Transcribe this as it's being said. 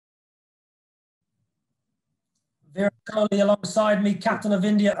Virat Kohli alongside me, captain of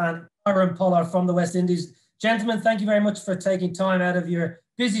India, and Kieron Pollard from the West Indies. Gentlemen, thank you very much for taking time out of your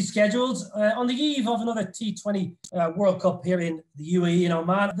busy schedules on the eve of another T20 World Cup here in the UAE in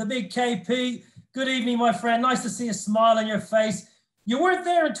Oman. The big KP, good evening, my friend. Nice to see a smile on your face. You weren't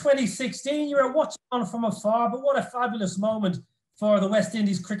there in 2016. You were watching on from afar, but what a fabulous moment for the West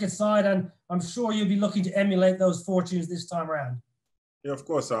Indies cricket side, and I'm sure you'll be looking to emulate those fortunes this time around. Yeah, of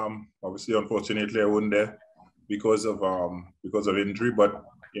course. Obviously, unfortunately, I wasn't there because of injury. But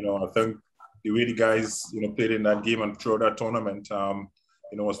I think the way the guys played in that game and throughout that tournament,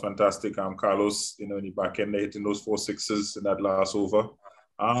 was fantastic. Carlos, in the back end, hitting those 4 sixes in that last over.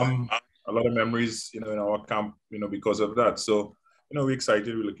 A lot of memories, in our camp, because of that. So, we're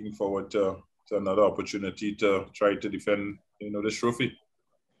excited. We're looking forward to another opportunity to try to defend, this trophy.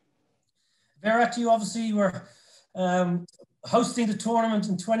 Virat, you obviously were hosting the tournament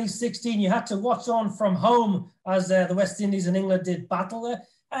in 2016. You had to watch on from home as the West Indies and England did battle.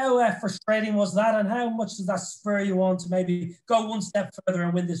 How frustrating was that, and how much does that spur you on to maybe go one step further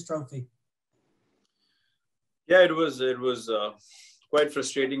and win this trophy? Yeah, it was quite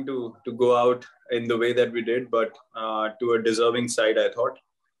frustrating to go out in the way that we did, but to a deserving side, I thought.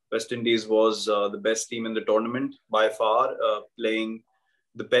 West Indies was the best team in the tournament by far, playing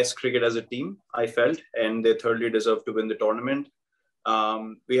the best cricket as a team, I felt, and they thoroughly deserved to win the tournament.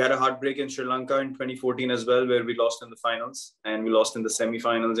 We had a heartbreak in Sri Lanka in 2014 as well, where we lost in the finals, and we lost in the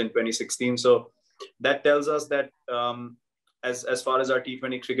semi-finals in 2016. So that tells us that as far as our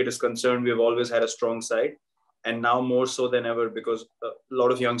T20 cricket is concerned, we've always had a strong side, and now more so than ever, because a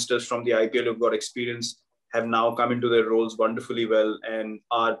lot of youngsters from the IPL who've got experience have now come into their roles wonderfully well and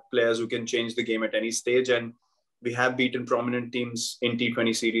are players who can change the game at any stage. And we have beaten prominent teams in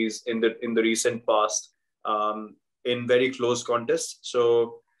T20 series in the recent past in very close contests.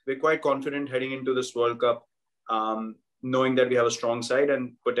 So we're quite confident heading into this World Cup, knowing that we have a strong side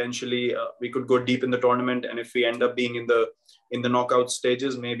and potentially we could go deep in the tournament. And if we end up being in the knockout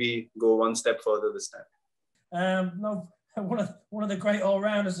stages, maybe go one step further this time. One of the great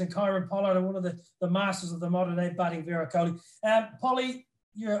all-rounders in Kieron Pollard and one of the masters of the modern day batting, Virat Kohli. Polly,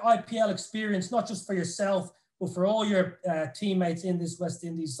 your IPL experience, not just for yourself, but for all your teammates in this West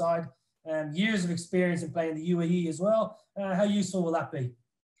Indies side, years of experience in playing the UAE as well. How useful will that be?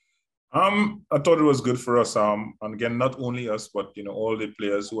 I thought it was good for us. And again, not only us, but all the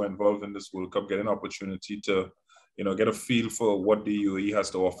players who are involved in this World Cup get an opportunity to, get a feel for what the UAE has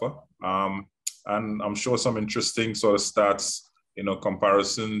to offer. And I'm sure some interesting sort of stats,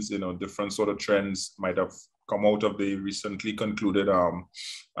 comparisons, different sort of trends might have come out of the recently concluded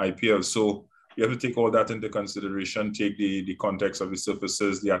IPL. So you have to take all that into consideration, take the context of the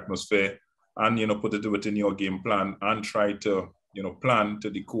surfaces, the atmosphere, and, put it within your game plan and try to, plan to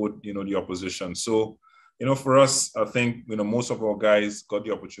decode, the opposition. So, for us, I think, most of our guys got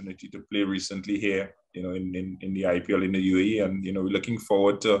the opportunity to play recently here, in the IPL in the UAE. And, we're looking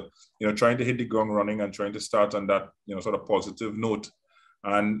forward to, trying to hit the ground running and trying to start on that, sort of positive note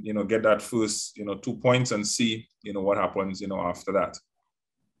and, get that first, 2 points and see, what happens, after that.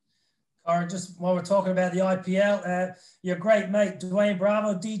 Or just while we're talking about the IPL, your great mate, Dwayne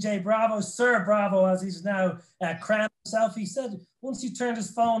Bravo, DJ Bravo, Sir Bravo, as he's now crowned himself. He said once he turned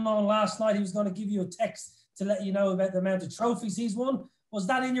his phone on last night, he was going to give you a text to let you know about the amount of trophies he's won. Was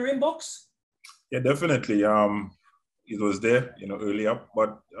that in your inbox? Yeah, definitely. It was there, early up.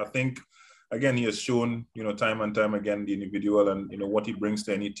 But I think, again, he has shown, time and time again, the individual and, what he brings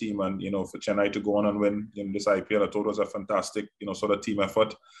to any team. And, for Chennai to go on and win this IPL, I thought it was a fantastic, sort of team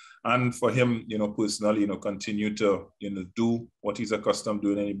effort. And for him, personally, continue to, do what he's accustomed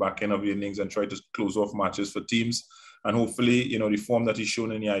doing in the back end of the innings and try to close off matches for teams. And hopefully, the form that he's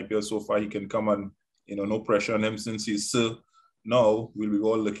shown in the IPL so far, he can come and, no pressure on him since he's Sir. Now we'll be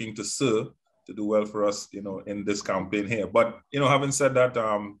all looking to Sir to do well for us, in this campaign here. But, having said that,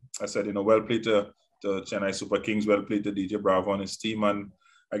 I said, well played to Chennai Super Kings, well played to DJ Bravo and his team. And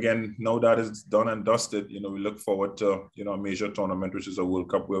again, now that is done and dusted, we look forward to, a major tournament, which is a World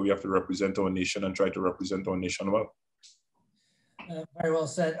Cup where we have to represent our nation and try to represent our nation well. Very well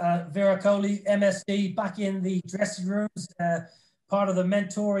said. Virat Kohli, MSD, back in the dressing rooms, part of the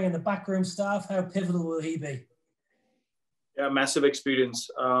mentoring and the backroom staff. How pivotal will he be? Yeah, massive experience.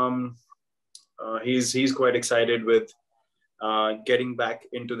 He's quite excited with getting back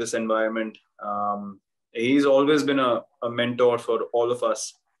into this environment. He's always been a mentor for all of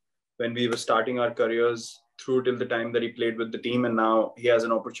us when we were starting our careers through till the time that he played with the team. And now he has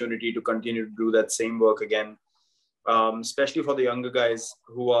an opportunity to continue to do that same work again, especially for the younger guys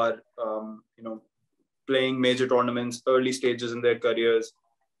who are, playing major tournaments, early stages in their careers.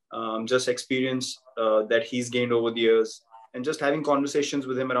 just experience that he's gained over the years, and just having conversations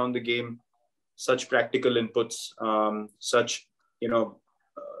with him around the game, such practical inputs, such,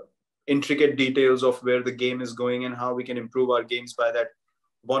 intricate details of where the game is going and how we can improve our games by that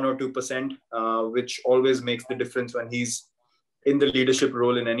 1 or 2%, which always makes the difference when he's in the leadership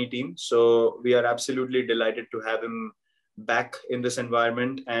role in any team. So we are absolutely delighted to have him back in this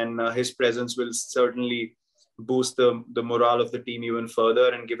environment, and his presence will certainly boost the morale of the team even further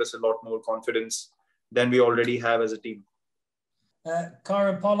and give us a lot more confidence than we already have as a team.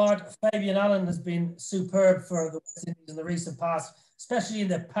 Kieron Pollard, Fabian Allen has been superb for the West Indies in the recent past, especially in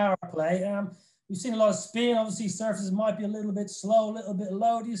the power play. We've seen a lot of spin. Obviously, surfaces might be a little bit slow, a little bit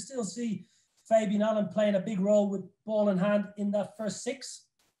low. Do you still see Fabian Allen playing a big role with ball in hand in that first 6?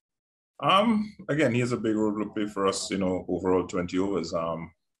 Again, he has a big role to play for us, overall 20 overs.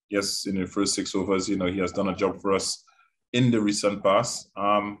 Yes, in the first 6 overs, he has done a job for us in the recent past.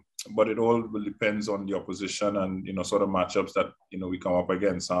 But it all will depends on the opposition and, sort of matchups that, we come up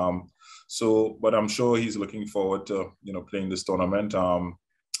against. But I'm sure he's looking forward to, playing this tournament.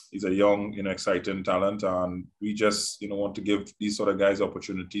 He's a young, exciting talent, and we just, want to give these sort of guys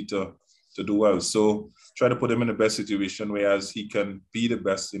opportunity to do well. So try to put him in the best situation whereas he can be the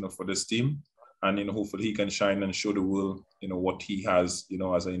best, for this team. And, hopefully he can shine and show the world, what he has,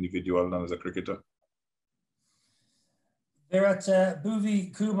 as an individual and as a cricketer. Virat,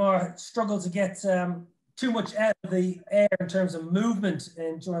 Bhuvi Kumar struggled to get too much out of the air in terms of movement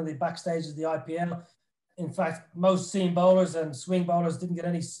during the backstage of the IPL. In fact, most seam bowlers and swing bowlers didn't get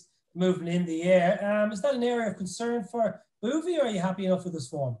any movement in the air. Is that an area of concern for Bhuvi, or are you happy enough with this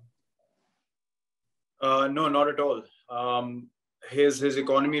form? No, not at all. His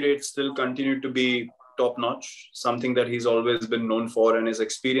economy rates still continue to be top notch, something that he's always been known for, and his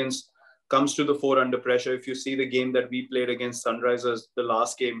experience comes to the fore under pressure. If you see the game that we played against Sunrisers, the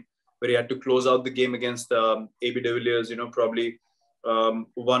last game where he had to close out the game against AB de Villiers, probably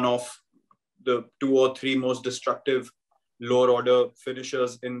one of the 2 or 3 most destructive lower order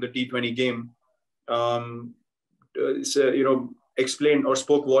finishers in the T20 game. Explained or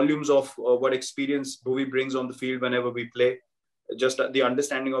spoke volumes of what experience Bhuvi brings on the field whenever we play. Just the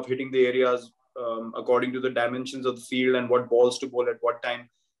understanding of hitting the areas according to the dimensions of the field and what balls to bowl at what time.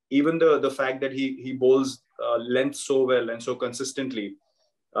 Even the fact that he bowls length so well and so consistently,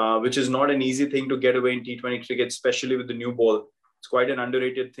 which is not an easy thing to get away in T20 cricket, especially with the new ball. It's quite an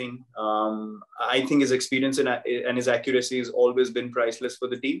underrated thing. I think his experience and his accuracy has always been priceless for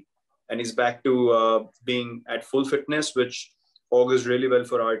the team. And he's back to being at full fitness, which augurs really well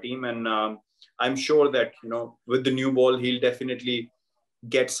for our team. And I'm sure that, with the new ball, he'll definitely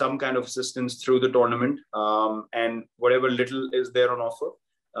get some kind of assistance through the tournament. And whatever little is there on offer,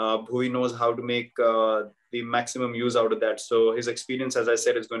 Bhuvi knows how to make the maximum use out of that. So his experience, as I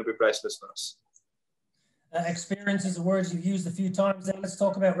said, is going to be priceless for us. Experience is a word you've used a few times. Then let's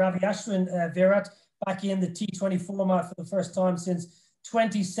talk about Ravi Ashwin, Virat, back in the T20 format for the first time since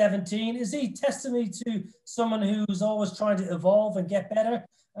 2017. Is he testimony to someone who's always trying to evolve and get better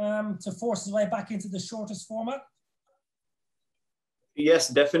to force his way back into the shortest format? Yes,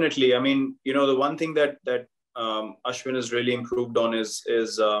 definitely. I mean, the one thing that Ashwin has really improved on is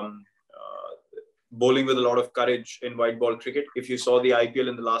bowling with a lot of courage in white ball cricket. If you saw the IPL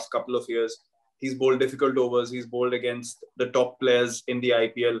in the last couple of years, he's bowled difficult overs. He's bowled against the top players in the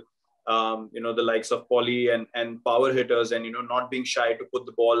IPL, the likes of Kohli and power hitters, and, not being shy to put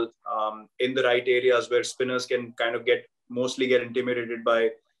the ball in the right areas where spinners can kind of mostly get intimidated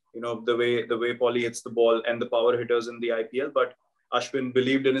by, the way Kohli hits the ball and the power hitters in the IPL. But Ashwin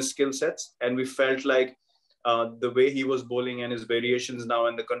believed in his skill sets, and we felt like the way he was bowling and his variations now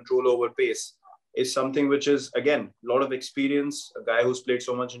and the control over pace is something which is, again, a lot of experience, a guy who's played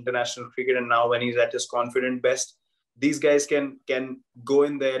so much international cricket, and now when he's at his confident best, these guys can go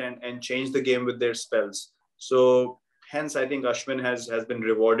in there and change the game with their spells. So hence, I think Ashwin has been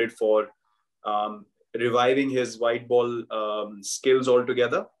rewarded for reviving his white ball skills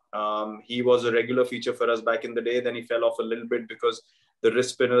altogether. He was a regular feature for us back in the day. Then he fell off a little bit because the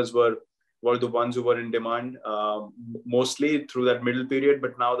wrist spinners were the ones who were in demand mostly through that middle period.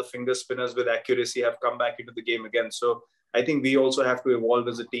 But now the finger spinners with accuracy have come back into the game again. So I think we also have to evolve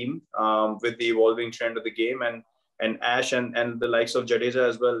as a team with the evolving trend of the game. And Ash and the likes of Jadeja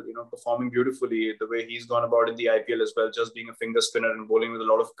as well, performing beautifully the way he's gone about in the IPL as well, just being a finger spinner and bowling with a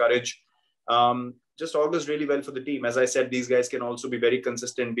lot of courage. Just augurs really well for the team. As I said, these guys can also be very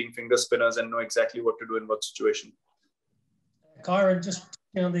consistent being finger spinners and know exactly what to do in what situation. Kieron, just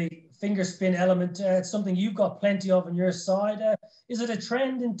on the finger spin element, it's something you've got plenty of on your side. Is it a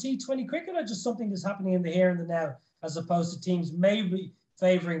trend in T20 cricket or just something that's happening in the here and the now, as opposed to teams maybe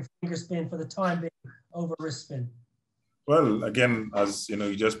favouring finger spin for the time being over wrist spin? Well, again, as you know,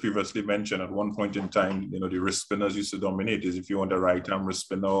 you just previously mentioned, at one point in time, you know, the wrist spinners used to dominate. Is if you want a right arm wrist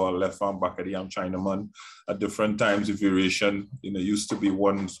spinner or left arm back of the arm Chinaman, at different times, the variation, you know, used to be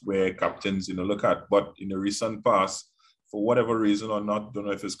ones where captains, you know, look at. But in the recent past, for whatever reason or not, don't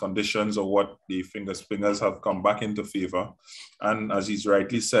know if it's conditions or what, the finger spinners have come back into favor. And as he's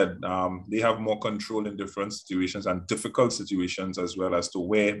rightly said, they have more control in different situations and difficult situations as well as to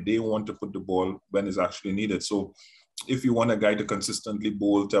where they want to put the ball when it's actually needed. So if you want a guy to consistently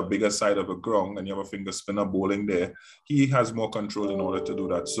bowl to a bigger side of a ground and you have a finger spinner bowling there, he has more control in order to do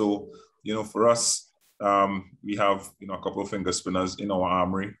that. So, you know, for us, we have, you know, a couple of finger spinners in our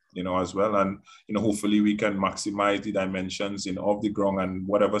armory, you know, as well. And, you know, hopefully we can maximize the dimensions, you know, of the ground, and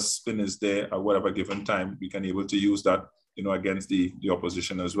whatever spin is there at whatever given time, we can able to use that, you know, against the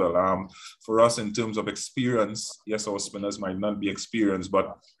opposition as well. For us, in terms of experience, yes, our spinners might not be experienced,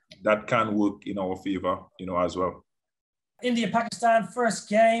 but that can work in our favor, you know, as well. India-Pakistan first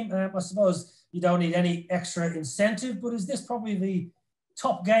game. I suppose you don't need any extra incentive, but is this probably the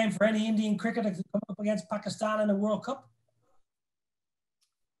top game for any Indian cricketer to come up against Pakistan in the World Cup?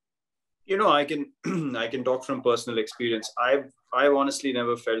 You know, I can I can talk from personal experience. I've honestly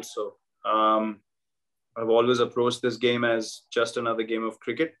never felt so. I've always approached this game as just another game of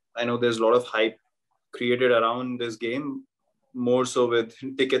cricket. I know there's a lot of hype created around this game, more so with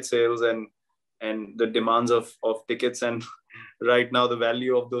ticket sales and the demands of tickets. And right now, the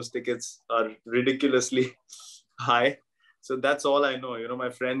value of those tickets are ridiculously high. So that's all I know. You know, my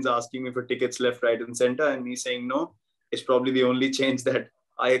friends asking me for tickets left, right, and center, and me saying no. It's probably the only change that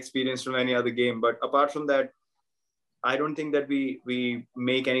I experienced from any other game. But apart from that, I don't think that we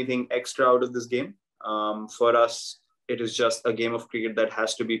make anything extra out of this game. For us, it is just a game of cricket that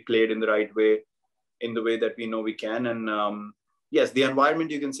has to be played in the right way, in the way that we know we can. And yes, the environment,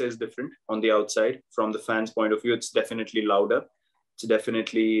 you can say, is different on the outside. From the fans' point of view, it's definitely louder. It's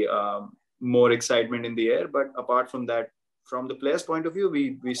definitely more excitement in the air. But apart from that, from the players' point of view,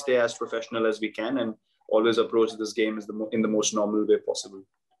 we stay as professional as we can and always approach this game in the most normal way possible.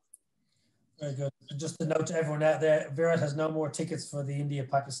 Very good. Just a note to everyone out there, Virat has no more tickets for the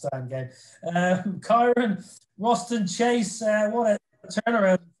India-Pakistan game. Kieron, Roston Chase, what a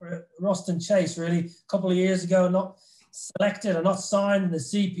turnaround for Roston Chase, really. A couple of years ago, not selected and not signed in the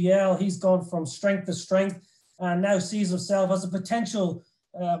CPL. He's gone from strength to strength and now sees himself as a potential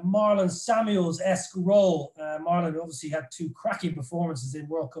Marlon Samuels-esque role. Marlon obviously had two cracking performances in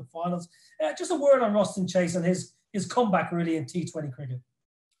World Cup finals. Just a word on Roston Chase and his comeback really in T20 cricket.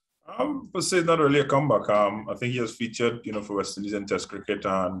 Per se, not really a comeback. I think he has featured, you know, for West Indies in Test cricket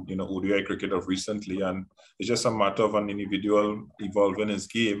and, you know, ODI cricket of recently, and it's just a matter of an individual evolving his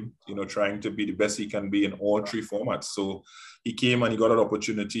game, you know, trying to be the best he can be in all three formats. So he came and he got an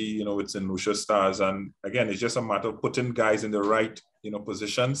opportunity, you know, with St. Lucia Stars, and again, it's just a matter of putting guys in the right, you know,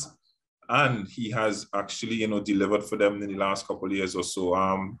 positions. And he has actually, you know, delivered for them in the last couple of years or so.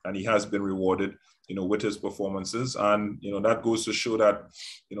 And he has been rewarded, you know, with his performances. And, you know, that goes to show that,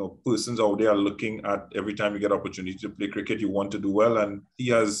 you know, persons out there are looking at every time you get opportunity to play cricket, you want to do well. And he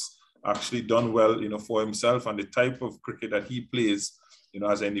has actually done well, you know, for himself. And the type of cricket that he plays, you know,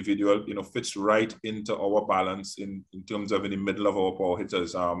 as an individual, you know, fits right into our balance in terms of in the middle of our power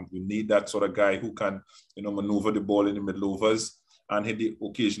hitters. We need that sort of guy who can, you know, maneuver the ball in the middle overs and hit the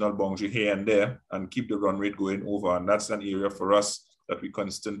occasional boundary here and there and keep the run rate going over. And that's an area for us that we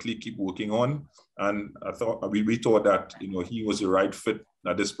constantly keep working on. And we thought that, you know, he was the right fit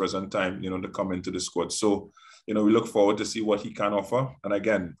at this present time, you know, to come into the squad. So, you know, we look forward to see what he can offer. And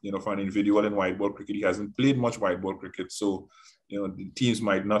again, you know, for an individual in white ball cricket, he hasn't played much white ball cricket. So, you know, the teams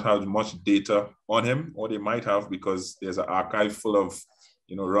might not have much data on him, or they might have because there's an archive full of,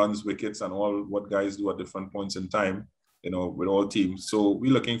 you know, runs, wickets, and all what guys do at different points in time, you know, with all teams. So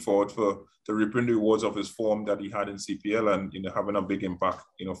we're looking forward to reaping the rewards of his form that he had in CPL and, you know, having a big impact,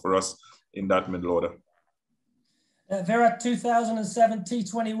 you know, for us in that middle order. Virat, 2007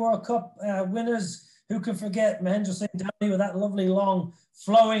 T20 World Cup winners. Who can forget Mahendra Singh Dhoni with that lovely long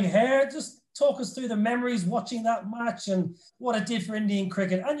flowing hair? Just talk us through the memories watching that match and what it did for Indian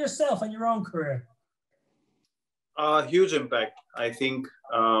cricket and yourself and your own career. Huge impact. I think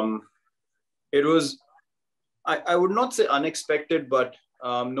it was, I would not say unexpected, but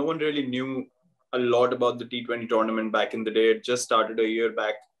no one really knew a lot about the T20 tournament back in the day. It just started a year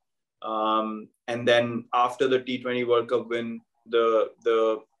back. And then after the T20 World Cup win,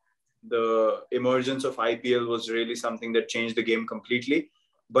 the emergence of IPL was really something that changed the game completely.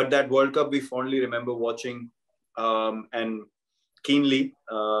 But that World Cup, we fondly remember watching and keenly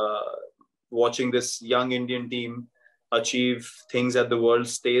watching this young Indian team achieve things at the world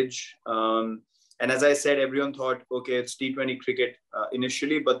stage. And as I said, everyone thought, okay, it's T20 cricket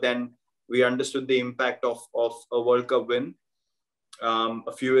initially, but then we understood the impact of a World Cup win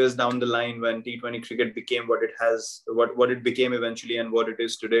a few years down the line when T20 cricket became what it has, what it became eventually and what it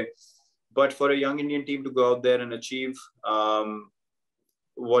is today. But for a young Indian team to go out there and achieve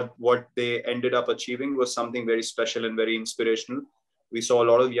what they ended up achieving was something very special and very inspirational. We saw a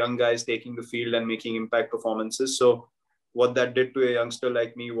lot of young guys taking the field and making impact performances. So what that did to a youngster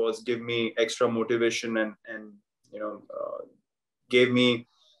like me was give me extra motivation and gave me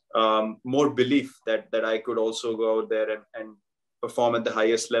more belief that I could also go out there and perform at the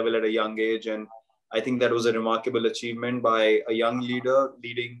highest level at a young age. And I think that was a remarkable achievement by a young leader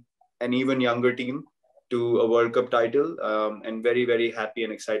leading an even younger team to a World Cup title, and very, very happy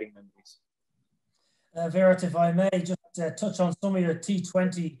and exciting memories. Virat, if I may just touch on some of your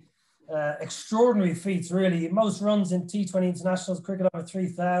T20 extraordinary feats, really. Most runs in T20 internationals cricket over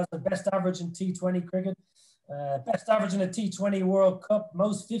 3,000, best average in T20 cricket, best average in a T20 World Cup,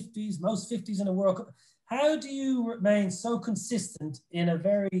 most 50s in a World Cup. How do you remain so consistent in a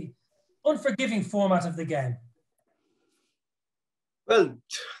very unforgiving format of the game? Well,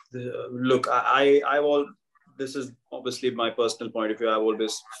 look, this is obviously my personal point of view. I've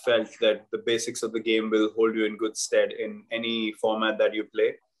always felt that the basics of the game will hold you in good stead in any format that you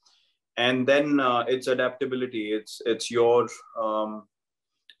play. And then it's adaptability. It's your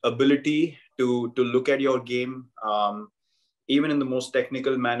ability to look at your game, even in the most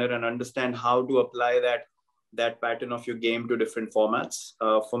technical manner, and understand how to apply that pattern of your game to different formats.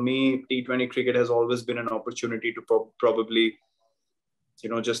 For me, T20 cricket has always been an opportunity to probably,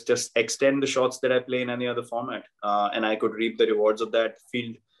 just extend the shots that I play in any other format. And I could reap the rewards of that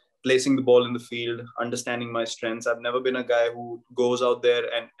field, placing the ball in the field, understanding my strengths. I've never been a guy who goes out there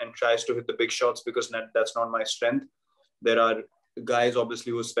and tries to hit the big shots because that's not my strength. There are guys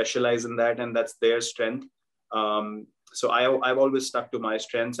obviously who specialize in that, and that's their strength. So I've always stuck to my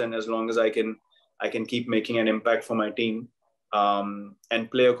strengths, and as long as I can keep making an impact for my team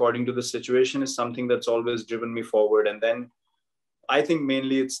and play according to the situation is something that's always driven me forward. And then I think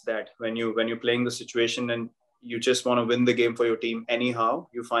mainly it's that when you're playing the situation and you just want to win the game for your team anyhow,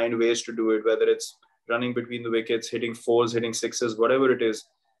 you find ways to do it, whether it's running between the wickets, hitting fours, hitting sixes, whatever it is,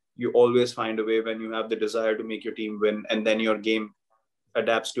 you always find a way when you have the desire to make your team win, and then your game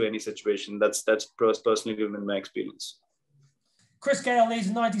adapts to any situation. That's personally been my experience. Chris Gayle leads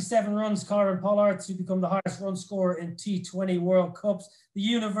 97 runs, Kieron Pollard to become the highest run scorer in T20 World Cups. The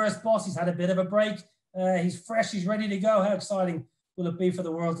universe boss, he's had a bit of a break. He's fresh, he's ready to go. How exciting will it be for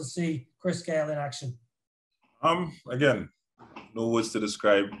the world to see Chris Gayle in action? Again, no words to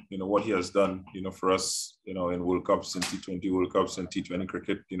describe, what he has done, for us, in World Cups and T20 World Cups and T20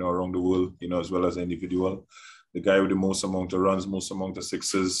 cricket, around the world, as well as individual. The guy with the most amount of runs, most amount of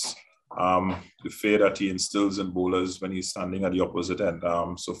sixes, the fear that he instills in bowlers when he's standing at the opposite end.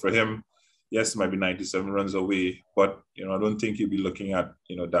 So for him, yes, it might be 97 runs away, but, I don't think he'll be looking at,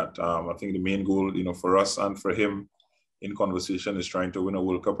 that. I think the main goal, for us and for him in conversation is trying to win a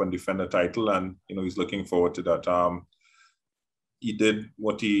World Cup and defend a title. And, he's looking forward to that. He did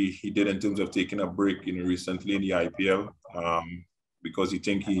what he did in terms of taking a break, recently in the IPL, because he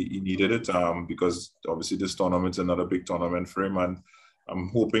think he needed it, because obviously this tournament's another big tournament for him. And I'm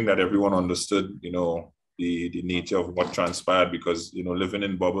hoping that everyone understood, the nature of what transpired, because, living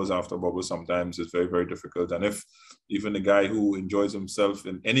in bubbles after bubbles sometimes is very, very difficult. And if even the guy who enjoys himself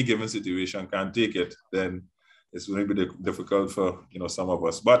in any given situation can't take it, then it's going to be difficult for, some of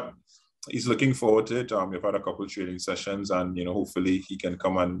us. But he's looking forward to it. We've had a couple of training sessions, and, hopefully he can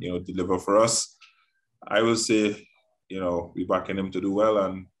come and, deliver for us. I will say, we're backing him to do well,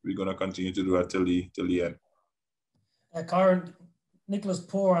 and we're going to continue to do it till the end. Kieron, Nicholas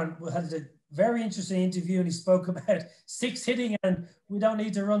Pooran had a very interesting interview, and he spoke about six hitting, and we don't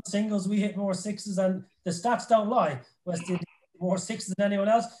need to run singles. We hit more sixes, and the stats don't lie. West Indies more sixes than anyone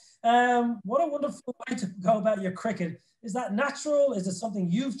else. What a wonderful way to go about your cricket. Is that natural? Is it something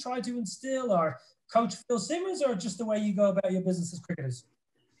you've tried to instill, or Coach Phil Simmons, or just the way you go about your business as cricketers?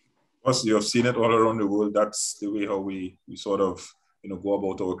 Plus, you've seen it all around the world. That's the way how we sort of, go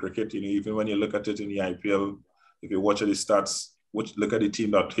about our cricket. Even when you look at it in the IPL, if you watch the stats, look at the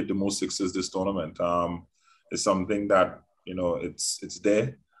team that hit the most sixes this tournament. It's something that, it's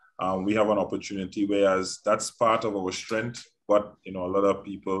there. We have an opportunity, whereas that's part of our strength. But, a lot of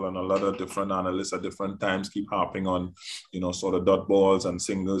people and a lot of different analysts at different times keep harping on, sort of dot balls and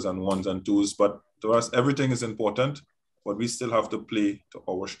singles and ones and twos. But to us, everything is important, but we still have to play to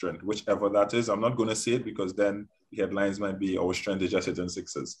our strength, whichever that is. I'm not going to say it because then the headlines might be our strength is just hitting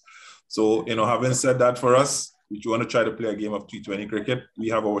sixes. So, having said that, for us, we want to try to play a game of T20 cricket. We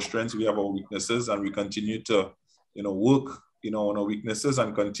have our strengths, we have our weaknesses, and we continue to, work, on our weaknesses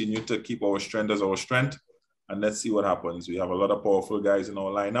and continue to keep our strength as our strength. And let's see what happens. We have a lot of powerful guys in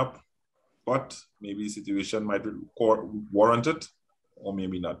our lineup, but maybe the situation might warrant it, or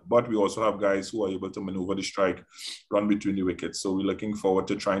maybe not. But we also have guys who are able to maneuver the strike, run between the wickets. So we're looking forward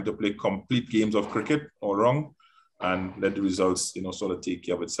to trying to play complete games of cricket all wrong and let the results, sort of take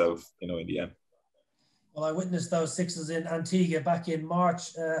care of itself, in the end. Well, I witnessed those sixes in Antigua back in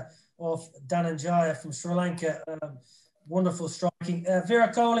March off Dhananjaya from Sri Lanka. Wonderful striking.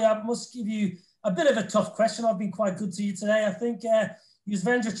 Virat Kohli, I must give you a bit of a tough question. I've been quite good to you today. I think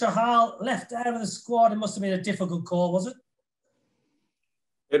Yuzvendra Chahal left out of the squad. It must have been a difficult call, was it?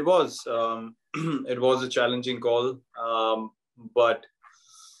 It was. It was a challenging call. But,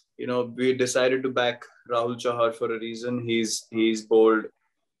 we decided to back Rahul Chahar for a reason. He's bowled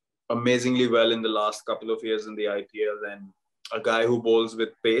amazingly well in the last couple of years in the IPL, and a guy who bowls with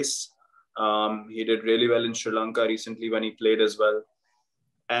pace. He did really well in Sri Lanka recently when he played as well.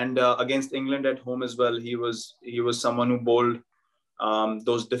 And against England at home as well, he was someone who bowled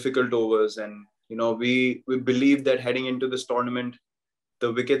those difficult overs. And, we believe that heading into this tournament,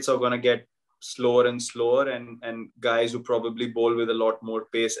 the wickets are going to get slower and slower, and guys who probably bowl with a lot more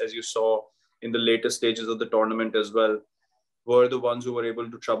pace, as you saw in the later stages of the tournament as well, were the ones who were able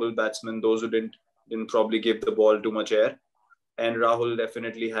to trouble batsmen, those who didn't probably give the ball too much air. And Rahul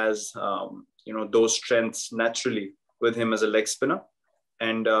definitely has, those strengths naturally with him as a leg spinner.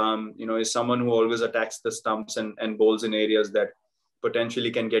 And, is someone who always attacks the stumps and bowls in areas that potentially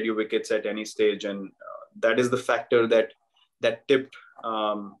can get you wickets at any stage. And that is the factor that tipped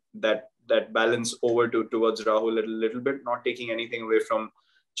that balance over towards Rahul a little bit, not taking anything away from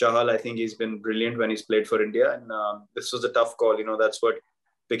Chahal. I think he's been brilliant when he's played for India. And this was a tough call. That's what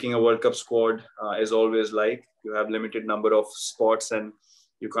picking a World Cup squad is always like. You have limited number of spots and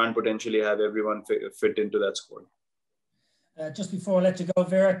you can't potentially have everyone fit into that squad. Just before I let you go,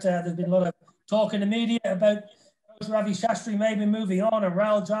 Virat, there's been a lot of talk in the media about Ravi Shastri maybe moving on and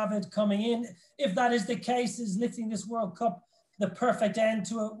Rahul Dravid coming in. If that is the case, is lifting this World Cup the perfect end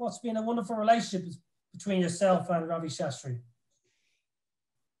to what's been a wonderful relationship between yourself and Ravi Shastri?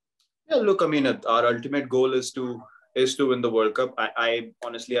 Yeah, look, I mean, our ultimate goal is to win the World Cup. I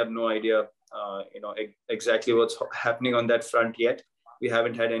honestly have no idea, exactly what's happening on that front yet. We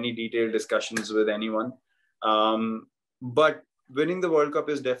haven't had any detailed discussions with anyone. But winning the World Cup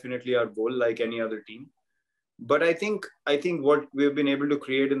is definitely our goal, like any other team. But I think what we've been able to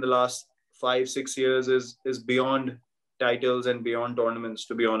create in the last 5-6 years is beyond titles and beyond tournaments,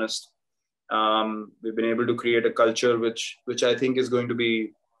 to be honest. We've been able to create a culture which I think is going to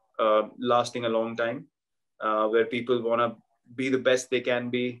be lasting a long time, where people want to be the best they can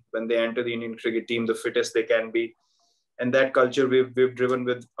be when they enter the Indian cricket team, the fittest they can be. And that culture we've driven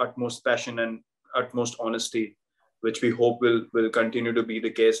with utmost passion and utmost honesty, which we hope will continue to be the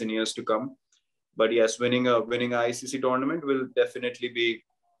case in years to come. But yes, winning a ICC tournament will definitely be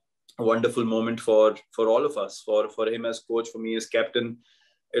a wonderful moment for all of us, for him as coach, for me as captain.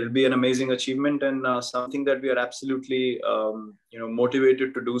 It'll be an amazing achievement and something that we are absolutely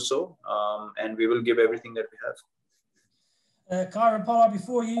motivated to do so, and we will give everything that we have. Kieron, Pollard,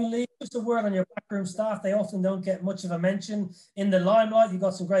 before you leave, just a word on your backroom staff. They often don't get much of a mention in the limelight. You've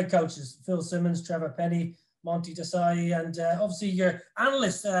got some great coaches: Phil Simmons, Trevor Penny, Monty Desai, and obviously your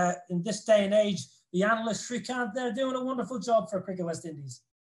analysts in this day and age, the analyst Shrikant, they're doing a wonderful job for Cricket West Indies.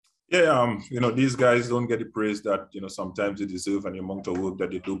 Yeah, these guys don't get the praise that, sometimes they deserve, and the amount of work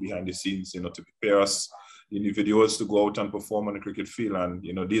that they do behind the scenes, to prepare us, the individuals to go out and perform on the cricket field.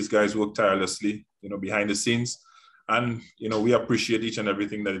 And, these guys work tirelessly, behind the scenes. And, we appreciate each and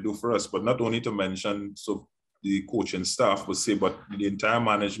everything that they do for us, but not only to mention the coaching staff, but the entire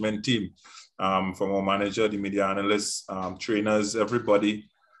management team, from our manager, the media analysts, trainers, everybody.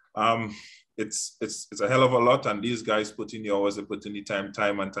 It's a hell of a lot, and these guys put in the hours, they put in the time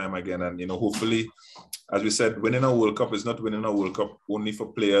and time again. And hopefully, as we said, winning a World Cup is not winning a World Cup only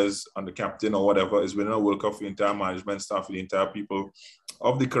for players and the captain or whatever. It's winning a World Cup for the entire management staff, for the entire people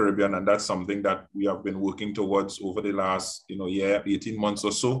of the Caribbean, and that's something that we have been working towards over the last year, 18 months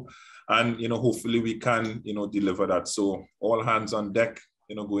or so. And hopefully we can deliver that. So all hands on deck,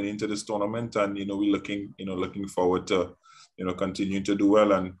 going into this tournament, and we're looking forward to continue to do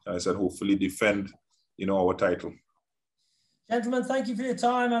well, and as I said, hopefully defend our title. Gentlemen, thank you for your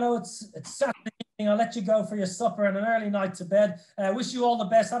time. I know it's Saturday evening. I'll let you go for your supper and an early night to bed. Wish you all the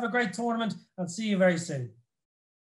best. Have a great tournament and see you very soon.